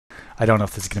I don't know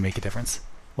if this is going to make a difference.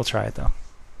 We'll try it though.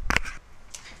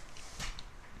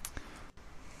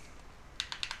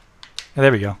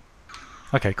 There we go.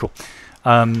 Okay, cool.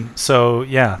 So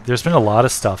yeah, there's been a lot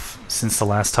of stuff since the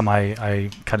last time I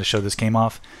kind of showed this game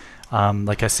off.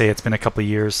 Like I say, it's been a couple of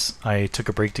years. I took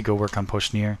a break to go work on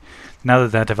Push Near. Now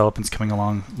that development's coming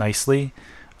along nicely,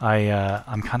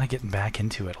 I'm kind of getting back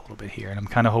into it a little bit here, and I'm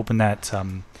kind of hoping that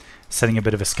setting a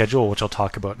bit of a schedule, which I'll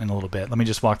talk about in a little bit. Let me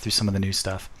just walk through some of the new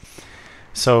stuff.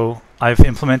 So I've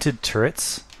implemented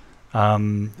turrets.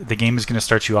 The game is going to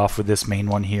start you off with this main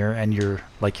one here, and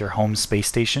your home space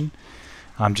station.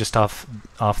 Just off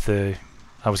the,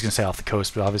 I was going to say off the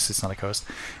coast, but obviously it's not a coast.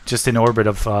 Just in orbit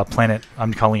of planet,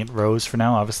 I'm calling it Rose for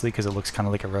now, obviously, because it looks kind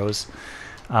of like a rose.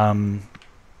 The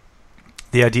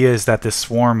idea is that this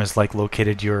swarm is like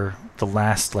located the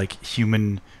last like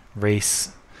human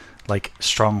race like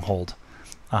stronghold.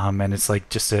 And it's like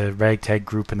just a ragtag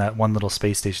group in that one little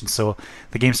space station. So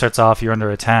the game starts off, you're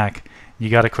under attack. You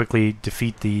got to quickly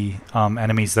defeat the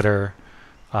enemies that are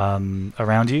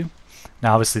around you.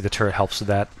 Now, obviously, the turret helps with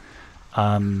that.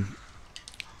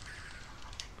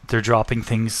 They're dropping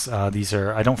things. These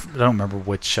are I don't remember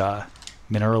which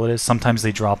mineral it is. Sometimes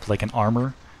they drop like an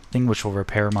armor thing, which will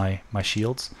repair my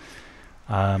shields.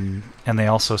 And they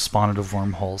also spawn out of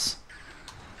wormholes.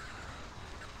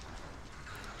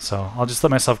 So I'll just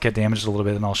let myself get damaged a little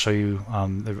bit, and I'll show you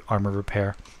the armor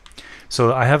repair.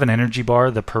 So I have an energy bar,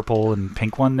 the purple and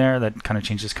pink one there, that kind of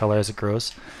changes color as it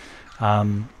grows.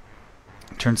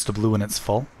 Turns to blue when it's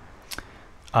full.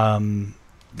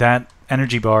 That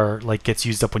energy bar like gets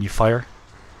used up when you fire,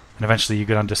 and eventually you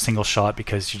go down to single shot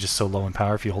because you're just so low in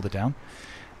power if you hold it down.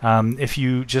 If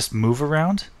you just move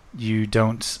around, you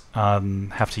don't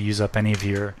have to use up any of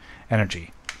your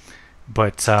energy.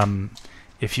 But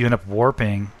if you end up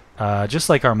warping, just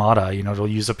like Armada, you know, it'll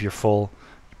use up your full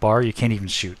bar. You can't even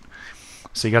shoot.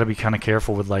 So you got to be kind of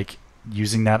careful with like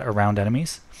using that around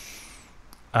enemies.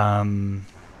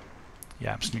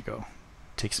 Yeah, I'm just gonna go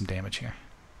take some damage here.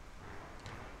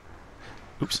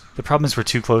 Oops. The problem is we're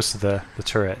too close to the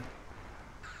turret.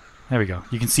 There we go.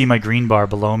 You can see my green bar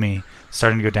below me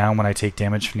starting to go down when I take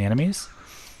damage from the enemies.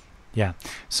 Yeah.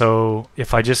 So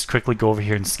if I just quickly go over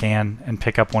here and scan and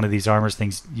pick up one of these armors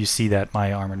things, you see that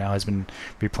my armor now has been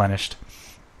replenished.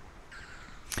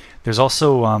 There's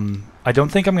also, I don't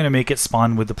think I'm going to make it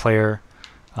spawn with the player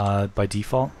by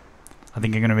default. I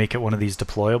think I'm going to make it one of these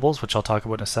deployables, which I'll talk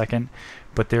about in a second.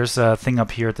 But there's a thing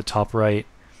up here at the top right.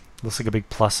 Looks like a big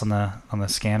plus on the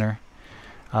scanner.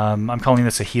 I'm calling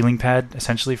this a healing pad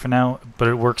essentially for now, but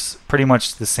it works pretty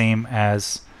much the same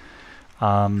as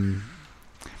like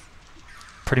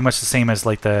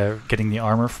getting the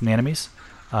armor from the enemies.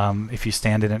 If you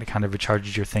stand in it, it kind of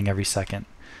recharges your thing every second.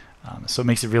 So it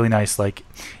makes it really nice. Like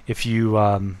if you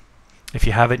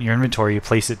have it in your inventory, you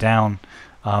place it down,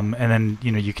 and then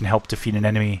you can help defeat an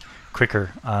enemy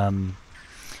quicker.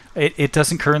 It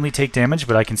doesn't currently take damage,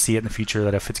 but I can see it in the future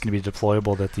that if it's going to be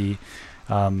deployable, that the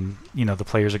the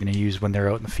players are going to use when they're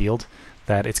out in the field,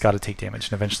 that it's got to take damage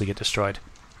and eventually get destroyed.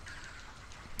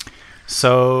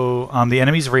 So the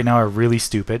enemies right now are really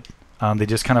stupid. They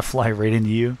just kind of fly right into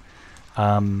you.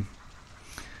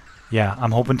 Yeah,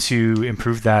 I'm hoping to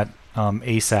improve that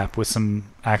ASAP with some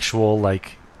actual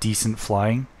like decent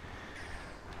flying.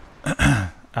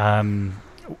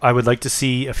 I would like to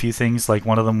see a few things, like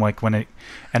one of them, like when an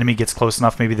enemy gets close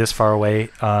enough, maybe this far away,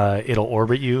 it'll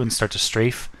orbit you and start to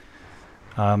strafe,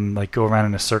 like go around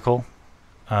in a circle,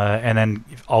 and then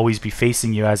always be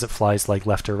facing you as it flies like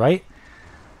left or right.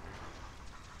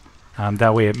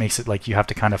 That way it makes it like you have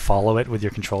to kind of follow it with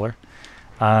your controller.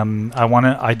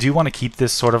 I do want to keep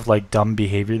this sort of like dumb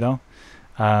behavior though,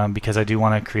 because I do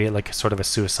want to create like a sort of a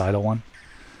suicidal one,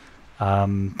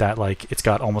 that like it's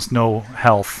got almost no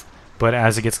health, but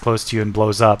as it gets close to you and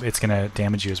blows up, it's going to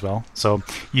damage you as well. So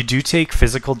you do take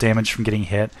physical damage from getting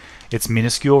hit. It's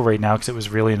minuscule right now because it was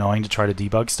really annoying to try to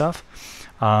debug stuff,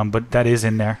 but that is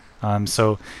in there.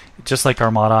 So just like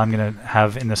Armada, I'm going to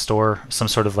have in the store some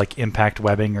sort of like impact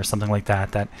webbing or something like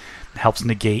that that helps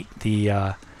negate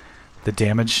the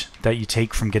damage that you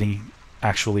take from getting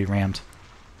actually rammed.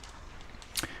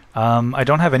 I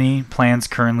don't have any plans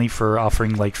currently for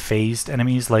offering like phased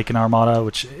enemies like in Armada,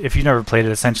 which if you've never played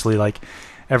it, essentially like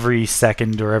every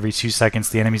second or every 2 seconds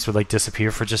the enemies would like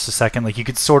disappear for just a second. Like you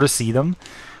could sort of see them,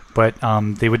 but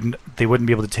they wouldn't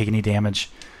be able to take any damage,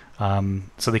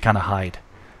 so they kind of hide,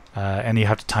 and you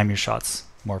have to time your shots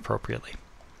more appropriately.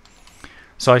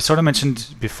 So I sort of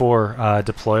mentioned before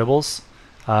deployables.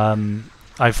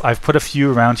 I've put a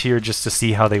few around here just to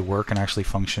see how they work and actually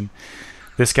function.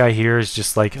 This guy here is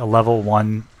just like a level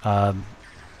 1, I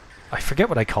forget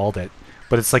what I called it,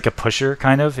 but it's like a pusher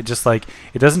kind of. It just like,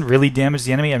 it doesn't really damage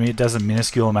the enemy. I mean, it does a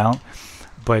minuscule amount,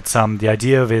 but the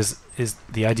idea of it is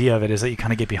that you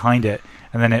kind of get behind it,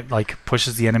 and then it like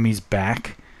pushes the enemies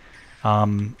back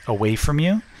away from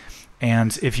you.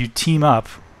 And if you team up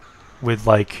with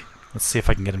like, let's see if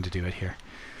I can get him to do it here.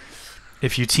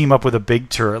 If you team up with a big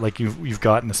turret like you've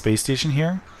got in the space station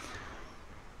here,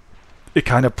 it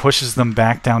kind of pushes them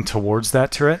back down towards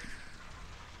that turret.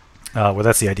 Well,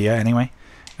 that's the idea anyway,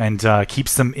 and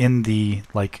keeps them in the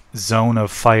like zone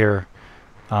of fire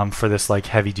for this like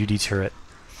heavy duty turret.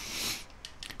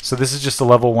 So this is just a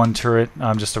level 1 turret,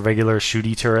 just a regular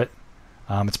shooty turret.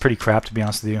 It's pretty crap, to be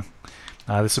honest with you.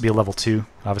 This will be a level 2,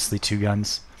 obviously 2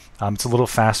 guns. It's a little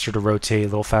faster to rotate, a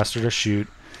little faster to shoot.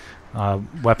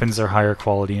 Weapons are higher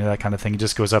quality, that kind of thing. It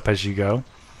just goes up as you go.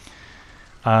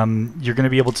 You're going to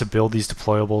be able to build these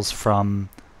deployables from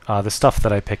the stuff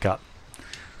that I pick up.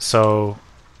 So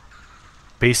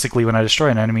basically, when I destroy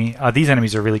an enemy, these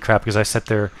enemies are really crap because I set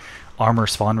their armor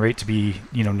spawn rate to be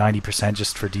 90%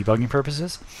 just for debugging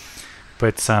purposes.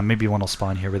 But maybe one will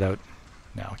spawn here without.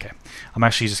 No, okay. I'm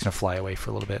actually just going to fly away for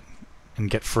a little bit and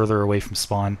get further away from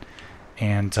spawn,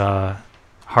 and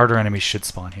harder enemies should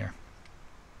spawn here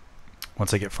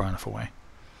once I get far enough away.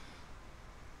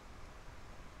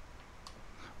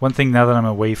 One thing now that I'm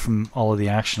away from all of the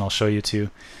action, I'll show you too.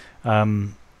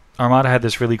 Armada had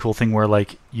this really cool thing where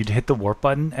like you'd hit the warp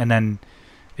button, and then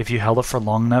if you held it for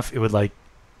long enough, it would like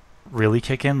really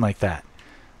kick in like that.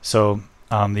 So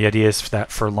the idea is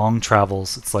that for long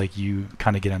travels, it's like you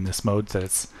kind of get in this mode that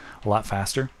it's a lot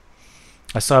faster.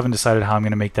 I still haven't decided how I'm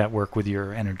going to make that work with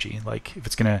your energy. Like if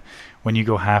it's going to, when you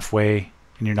go halfway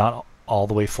and you're not all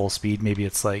the way full speed, maybe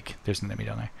it's like, there's an enemy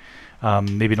down there.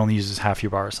 Maybe it only uses half your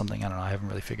bar or something. I don't know. I haven't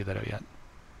really figured that out yet.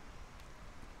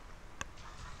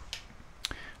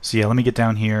 So yeah, let me get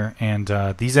down here, and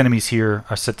these enemies here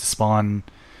are set to spawn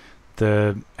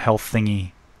the health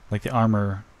thingy, like the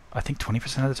armor, I think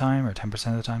 20% of the time or 10%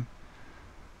 of the time.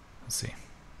 Let's see.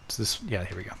 So this, yeah,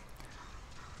 here we go.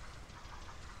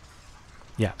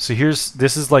 Yeah, so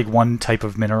this is like one type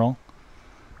of mineral.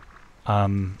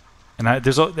 And I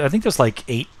think there's like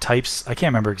 8 types. I can't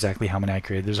remember exactly how many I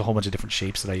created. There's a whole bunch of different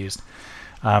shapes that I used.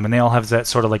 And they all have that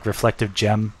sort of like reflective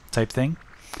gem type thing.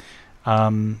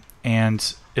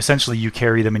 And essentially you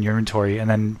carry them in your inventory, and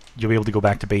then you'll be able to go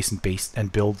back to base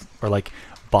and build, or like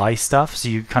buy stuff. So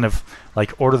you kind of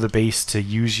like order the base to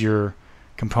use your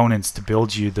components to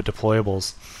build you the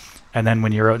deployables, and then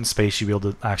when you're out in space you'll be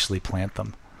able to actually plant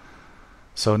them.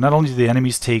 So not only do the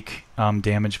enemies take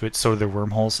damage, but so do their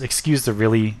wormholes. Excuse the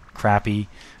really crappy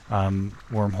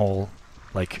wormhole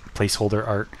like placeholder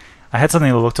art. I had something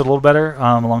that looked a little better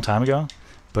a long time ago,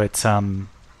 but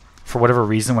for whatever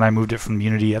reason, when I moved it from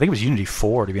Unity, I think it was Unity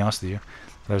 4 to be honest with you,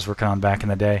 that I was working on back in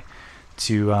the day,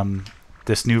 to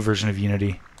this new version of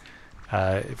Unity,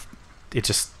 it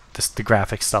just the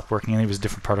graphics stopped working, and it was a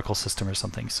different particle system or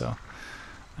something. So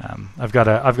I've got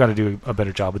to do a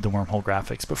better job with the wormhole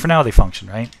graphics, but for now they function,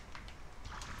 right?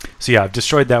 So yeah, I've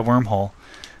destroyed that wormhole,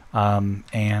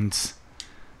 and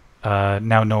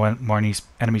now no more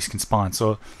enemies can spawn.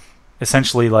 So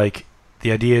essentially, like,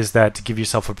 the idea is that to give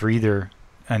yourself a breather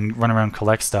and run around,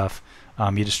 collect stuff,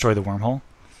 you destroy the wormhole,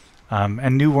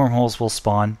 and new wormholes will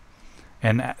spawn,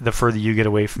 and the further you get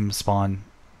away from spawn,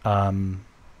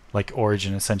 like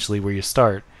origin essentially where you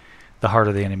start, the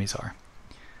harder the enemies are.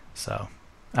 So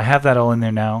I have that all in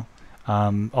there now,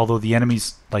 although the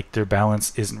enemies, like, their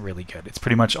balance isn't really good. It's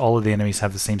pretty much all of the enemies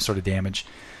have the same sort of damage.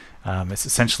 It's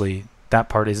essentially, that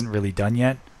part isn't really done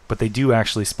yet, but they do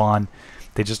actually spawn.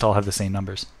 They just all have the same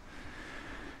numbers.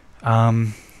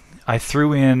 I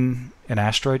threw in an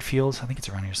asteroid field. I think it's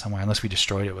around here somewhere, unless we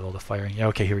destroyed it with all the firing. Yeah,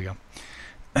 okay, here we go.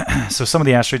 So some of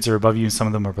the asteroids are above you and some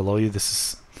of them are below you.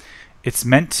 It's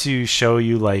meant to show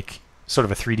you like sort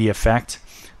of a 3D effect.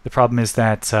 The problem is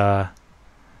that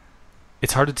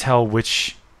it's hard to tell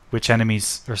which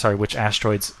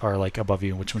asteroids are like above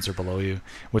you and which ones are below you,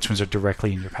 which ones are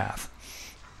directly in your path.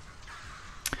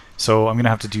 So I'm gonna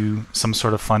have to do some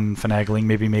sort of fun finagling,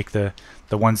 maybe make the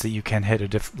ones that you can hit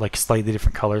a like slightly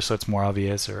different color so it's more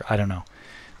obvious, or I don't know.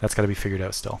 That's got to be figured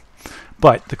out still.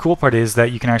 But the cool part is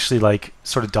that you can actually like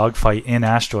sort of dogfight in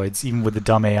asteroids even with the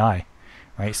dumb AI,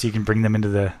 right? So you can bring them into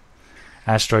the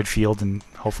asteroid field and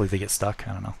hopefully they get stuck.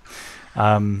 I don't know.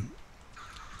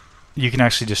 You can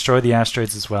actually destroy the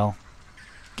asteroids as well.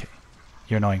 Okay,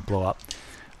 you're annoying. Blow up.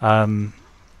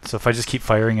 So if I just keep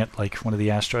firing at like one of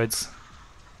the asteroids,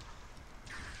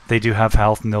 they do have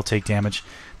health and they'll take damage.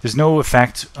 There's no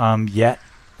effect yet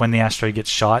when the asteroid gets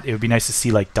shot. It would be nice to see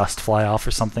like dust fly off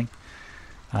or something,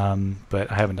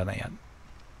 but I haven't done that yet.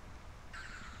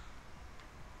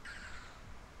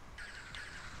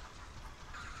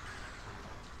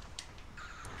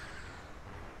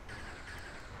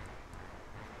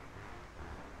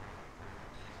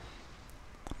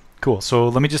 Cool. So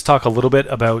let me just talk a little bit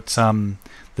about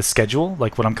the schedule,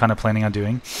 like what I'm kind of planning on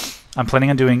doing. I'm planning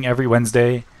on doing every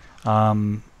Wednesday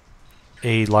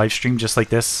a live stream just like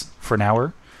this for an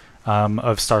hour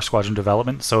of Star Squadron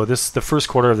development. So the first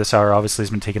quarter of this hour obviously has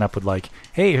been taken up with like,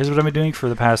 hey, here's what I've been doing for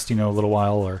the past little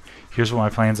while, or here's what my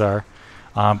plans are.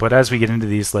 But as we get into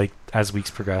these, like as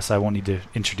weeks progress, I won't need to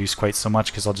introduce quite so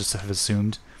much because I'll just have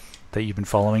assumed that you've been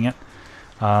following it.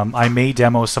 I may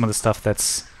demo some of the stuff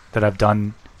that I've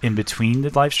done in between the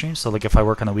live streams. So like if I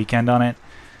work on the weekend on it,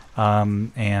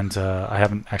 and I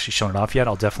haven't actually shown it off yet,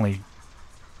 I'll definitely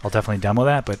demo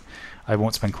that, but I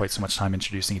won't spend quite so much time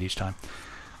introducing it each time.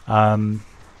 And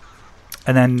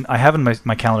then I have in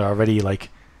my calendar already like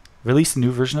release a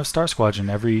new version of Star Squadron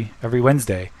every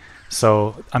Wednesday.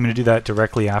 So I'm going to do that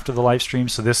directly after the live stream.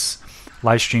 So this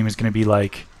live stream is going to be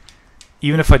like,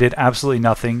 even if I did absolutely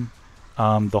nothing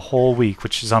the whole week,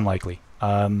 which is unlikely,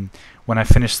 when I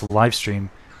finish the live stream,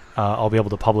 I'll be able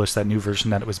to publish that new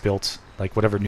version that it was built, like whatever new